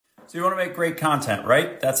So you want to make great content,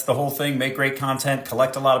 right? That's the whole thing. Make great content,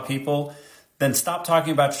 collect a lot of people. Then stop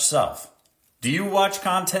talking about yourself. Do you watch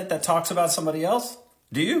content that talks about somebody else?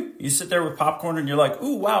 Do you? You sit there with popcorn and you're like,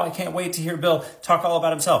 ooh, wow, I can't wait to hear Bill talk all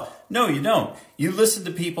about himself. No, you don't. You listen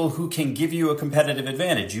to people who can give you a competitive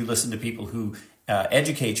advantage. You listen to people who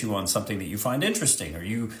educate you on something that you find interesting, or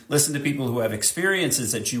you listen to people who have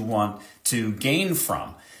experiences that you want to gain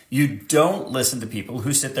from. You don't listen to people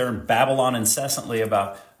who sit there and babble on incessantly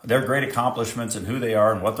about their great accomplishments and who they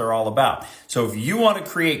are and what they're all about. So if you want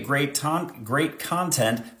to create great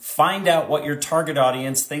content, find out what your target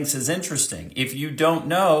audience thinks is interesting. If you don't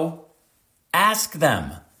know, ask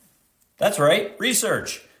them. That's right,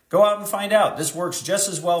 research. Go out and find out. This works just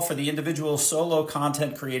as well for the individual solo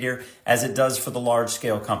content creator as it does for the large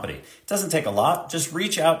scale company. It doesn't take a lot. Just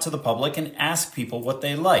reach out to the public and ask people what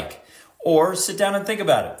they like. Or sit down and think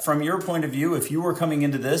about it. From your point of view, if you were coming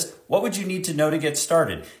into this, what would you need to know to get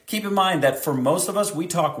started? Keep in mind that for most of us, we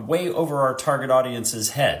talk way over our target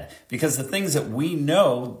audience's head because the things that we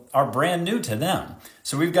know are brand new to them.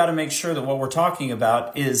 So we've got to make sure that what we're talking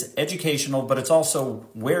about is educational, but it's also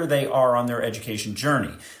where they are on their education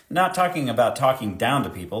journey. Not talking about talking down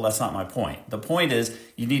to people. That's not my point. The point is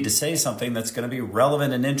you need to say something that's going to be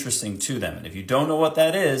relevant and interesting to them. And if you don't know what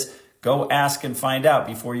that is, go ask and find out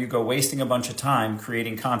before you go wasting a bunch of time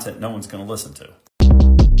creating content no one's going to listen to.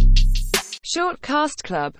 Shortcast Club.